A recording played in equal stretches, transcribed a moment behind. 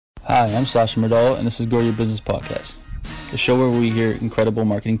Hi, I'm Sasha Merdal, and this is Grow Your Business Podcast, the show where we hear incredible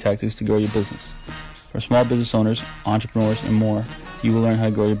marketing tactics to grow your business. From small business owners, entrepreneurs, and more, you will learn how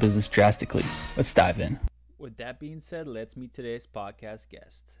to grow your business drastically. Let's dive in. With that being said, let's meet today's podcast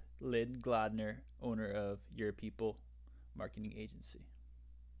guest, Lynne Golodner, owner of Your People Marketing Agency.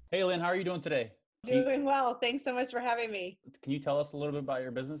 Hey, Lynne, how are you doing today? Doing well. Thanks so much for having me. Can you tell us a little bit about your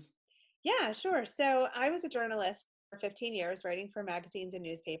business? Yeah, sure. So I was a journalist for 15 years, writing for magazines and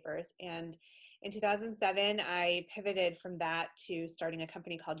newspapers. And in 2007, I pivoted from that to starting a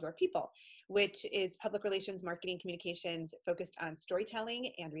company called Your People, which is public relations, marketing, communications focused on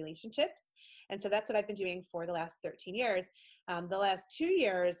storytelling and relationships. And so that's what I've been doing for the last 13 years. The last 2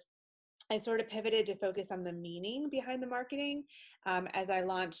 years, I sort of pivoted to focus on the meaning behind the marketing as I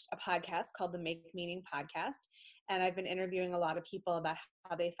launched a podcast called the Make Meaning Podcast. And I've been interviewing a lot of people about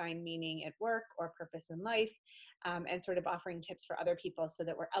how they find meaning at work or purpose in life, and sort of offering tips for other people so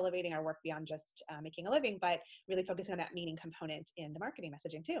that we're elevating our work beyond just making a living, but really focusing on that meaning component in the marketing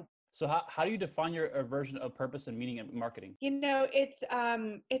messaging too. So how do you define your version of purpose and meaning in marketing? It's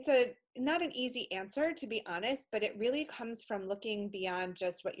a not an easy answer, to be honest, but it really comes from looking beyond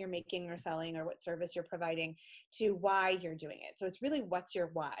just what you're making or selling or what service you're providing to why you're doing it. So it's really, what's your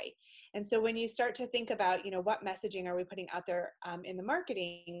why? And so when you start to think about, what messaging are we putting out there in the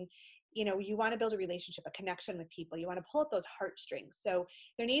marketing, you want to build a relationship, a connection with people. You want to pull at those heartstrings. So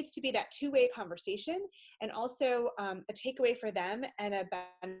there needs to be that two-way conversation, and also a takeaway for them and a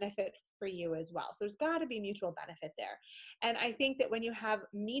benefit for you as well. So there's got to be mutual benefit there. And I think that when you have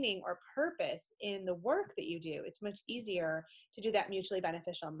meaning or purpose in the work that you do, it's much easier to do that mutually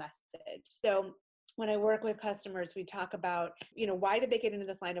beneficial message. So when I work with customers, we talk about, why did they get into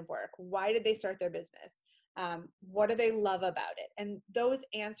this line of work? Why did they start their business? What do they love about it? And those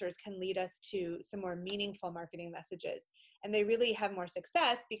answers can lead us to some more meaningful marketing messages. And they really have more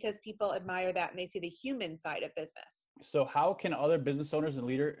success because people admire that and they see the human side of business. So how can other business owners and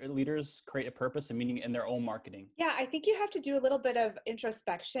leaders create a purpose and meaning in their own marketing? Yeah, I think you have to do a little bit of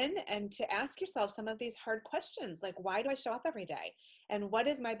introspection and to ask yourself some of these hard questions, like, why do I show up every day? And what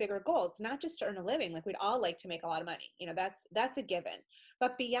is my bigger goal? It's not just to earn a living. Like, we'd all like to make a lot of money. That's a given.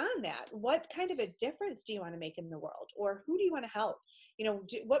 But beyond that, what kind of a difference do you want to make in the world? Or who do you want to help?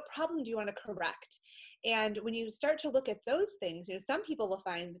 What problem do you want to correct? And when you start to look at those things, some people will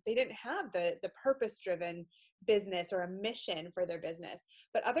find that they didn't have the purpose-driven business or a mission for their business.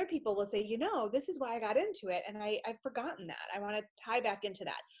 But other people will say, this is why I got into it. And I've forgotten that. I want to tie back into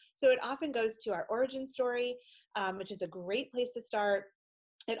that. So it often goes to our origin story, which is a great place to start.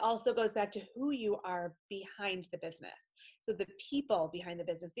 It also goes back to who you are behind the business. So the people behind the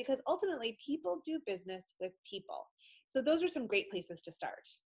business, because ultimately people do business with people. So those are some great places to start.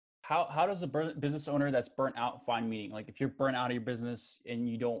 How does a business owner that's burnt out find meaning? Like if you're burnt out of your business and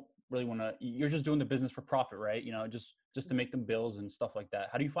you don't really want to, you're just doing the business for profit, right? Just to make them bills and stuff like that.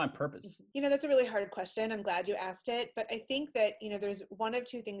 How do you find purpose? That's a really hard question. I'm glad you asked it. But I think that, there's one of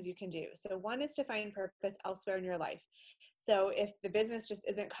two things you can do. So one is to find purpose elsewhere in your life. So if the business just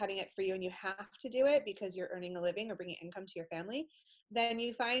isn't cutting it for you and you have to do it because you're earning a living or bringing income to your family, then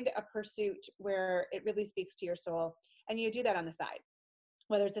you find a pursuit where it really speaks to your soul and you do that on the side.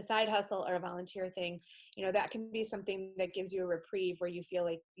 Whether it's a side hustle or a volunteer thing, that can be something that gives you a reprieve where you feel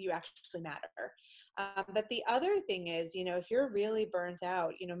like you actually matter. But the other thing is, if you're really burnt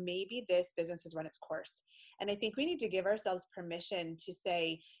out, maybe this business has run its course. And I think we need to give ourselves permission to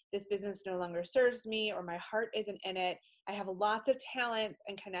say, this business no longer serves me, or my heart isn't in it. I have lots of talents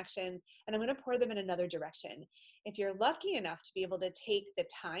and connections, and I'm going to pour them in another direction. If you're lucky enough to be able to take the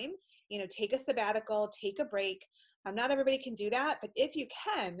time, take a sabbatical, take a break. Not everybody can do that, but if you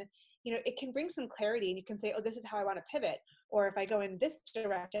can, it can bring some clarity and you can say, oh, this is how I want to pivot. Or if I go in this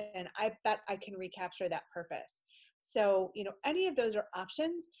direction, I bet I can recapture that purpose. So, any of those are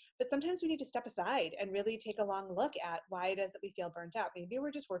options, but sometimes we need to step aside and really take a long look at why it is that we feel burnt out. Maybe we're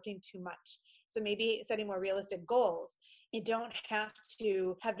just working too much. So maybe setting more realistic goals. You don't have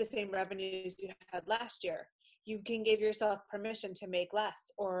to have the same revenues you had last year. You can give yourself permission to make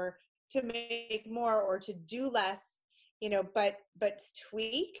less or to make more or to do less, but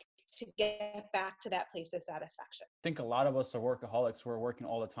tweak to get back to that place of satisfaction. I think a lot of us are workaholics. We're working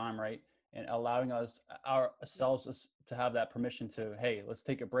all the time, right? And allowing us ourselves to have that permission to, hey, let's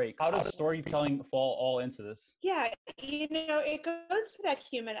take a break. How does storytelling fall all into this? Yeah, it goes to that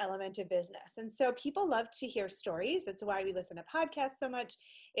human element of business. And so people love to hear stories. It's why we listen to podcasts so much.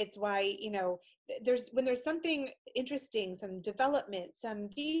 It's why, when there's something interesting, some development, some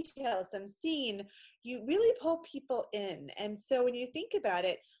detail, some scene, you really pull people in. And so when you think about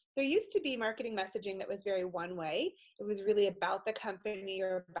it, there used to be marketing messaging that was very one way. It was really about the company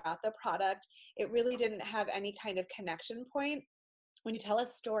or about the product. It really didn't have any kind of connection point. When you tell a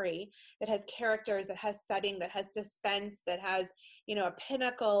story that has characters, that has setting, that has suspense, that has, a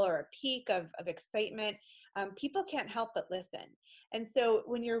pinnacle or a peak of excitement, people can't help but listen. And so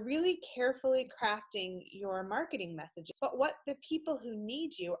when you're really carefully crafting your marketing messages, but what the people who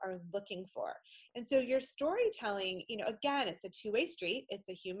need you are looking for. And so your storytelling, again, it's a two-way street. It's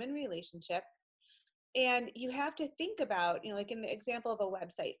a human relationship. And you have to think about, like in the example of a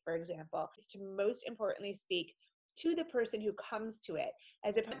website, for example, is to most importantly speak to the person who comes to it,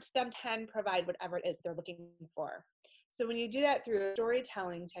 as opposed to them can provide whatever it is they're looking for. So when you do that through a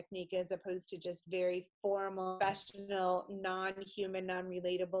storytelling technique, as opposed to just very formal, professional, non-human,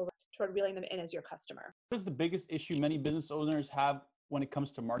 non-relatable, toward reeling them in as your customer. What is the biggest issue many business owners have when it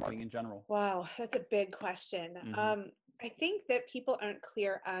comes to marketing in general? Wow, that's a big question. I think that people aren't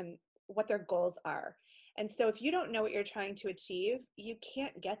clear on what their goals are. And so if you don't know what you're trying to achieve, you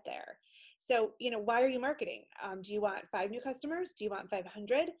can't get there. So, why are you marketing? Do you want 5 new customers? Do you want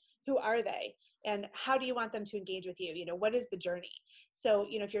 500? Who are they? And how do you want them to engage with you? What is the journey? So,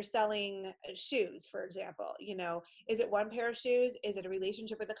 if you're selling shoes, for example, is it one pair of shoes? Is it a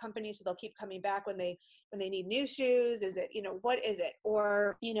relationship with the company so they'll keep coming back when they need new shoes? Is it, what is it?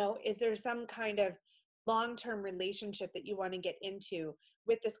 Or, is there some kind of long-term relationship that you want to get into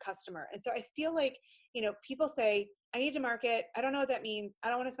with this customer? And so I feel like, people say, I need to market. I don't know what that means. I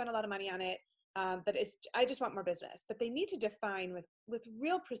don't want to spend a lot of money on it. But I just want more business. But they need to define with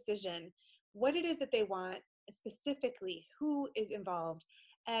real precision what it is that they want, specifically who is involved,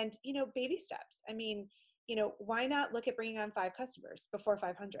 and, baby steps. I mean, why not look at bringing on 5 customers before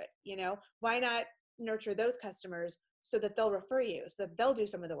 500? Why not nurture those customers so that they'll refer you, so that they'll do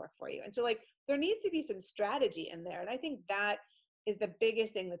some of the work for you? And so, like, there needs to be some strategy in there. And I think that is the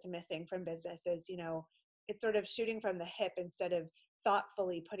biggest thing that's missing from business is, it's sort of shooting from the hip instead of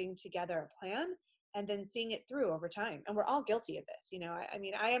thoughtfully putting together a plan and then seeing it through over time. And we're all guilty of this. I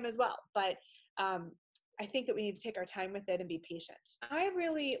mean, I am as well, but I think that we need to take our time with it and be patient. I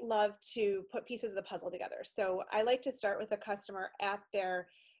really love to put pieces of the puzzle together. So I like to start with a customer at their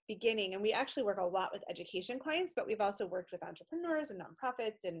beginning. And we actually work a lot with education clients, but we've also worked with entrepreneurs and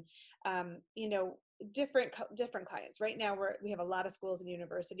nonprofits and, different clients. Right now, we have a lot of schools and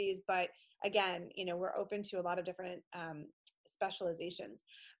universities, but again, we're open to a lot of different specializations.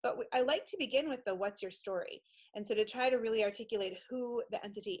 But I like to begin with the what's your story. And so to try to really articulate who the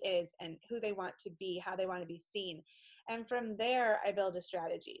entity is and who they want to be, how they want to be seen. And from there, I build a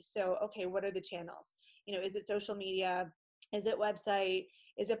strategy. So, okay, what are the channels? Is it social media? Is it website?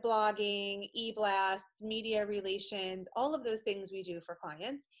 Is it blogging, e-blasts, media relations, all of those things we do for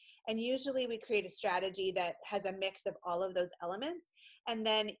clients. And usually we create a strategy that has a mix of all of those elements. And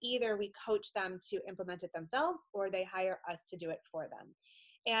then either we coach them to implement it themselves or they hire us to do it for them.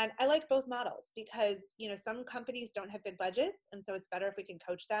 And I like both models because, some companies don't have big budgets. And so it's better if we can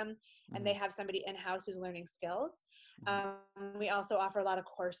coach them and they have somebody in-house who's learning skills. We also offer a lot of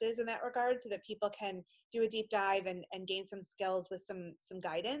courses in that regard so that people can do a deep dive and gain some skills with some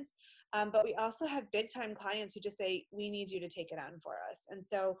guidance. But we also have big time clients who just say, we need you to take it on for us. And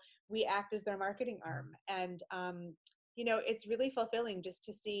so we act as their marketing arm. And, it's really fulfilling just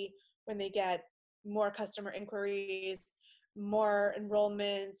to see when they get more customer inquiries, more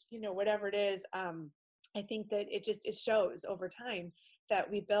enrollments, whatever it is. I think that it shows over time that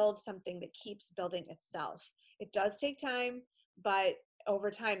we build something that keeps building itself. It does take time, but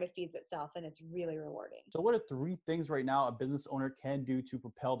over time it feeds itself and it's really rewarding. So what are 3 things right now a business owner can do to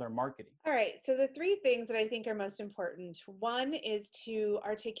propel their marketing? All right. So the 3 things that I think are most important. One is to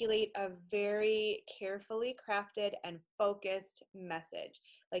articulate a very carefully crafted and focused message,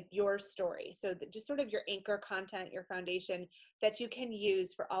 like your story. So just sort of your anchor content, your foundation that you can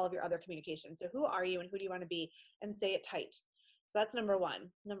use for all of your other communication. So who are you and who do you want to be, and say it tight. So that's number 1.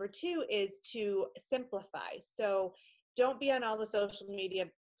 Number 2 is to simplify. So don't be on all the social media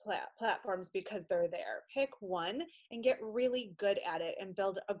platforms because they're there. Pick one and get really good at it and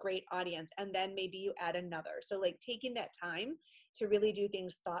build a great audience. And then maybe you add another. So like taking that time to really do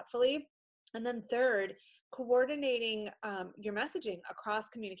things thoughtfully. And then third, coordinating your messaging across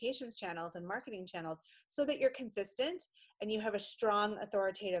communications channels and marketing channels so that you're consistent and you have a strong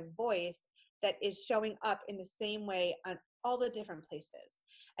authoritative voice that is showing up in the same way on all the different places.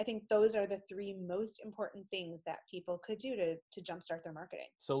 I think those are the 3 most important things that people could do to jumpstart their marketing.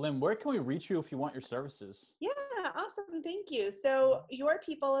 So Lynn, where can we reach you if you want your services? Yeah, awesome. Thank you. So Your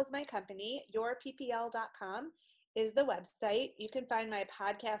People is my company, yourppl.com. is the website. You can find my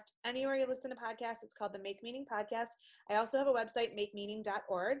podcast anywhere you listen to podcasts. It's called the Make Meaning Podcast. I also have a website,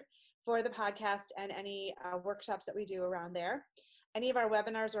 makemeaning.org, for the podcast and any workshops that we do around there. Any of our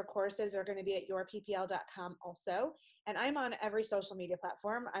webinars or courses are going to be at yourppl.com also. And I'm on every social media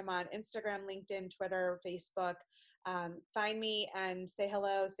platform. I'm on Instagram, LinkedIn, Twitter, Facebook. Find me and say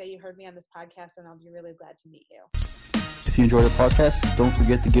hello, say you heard me on this podcast, and I'll be really glad to meet you. If you enjoyed the podcast, don't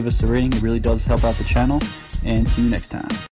forget to give us a rating. It really does help out the channel. And see you next time.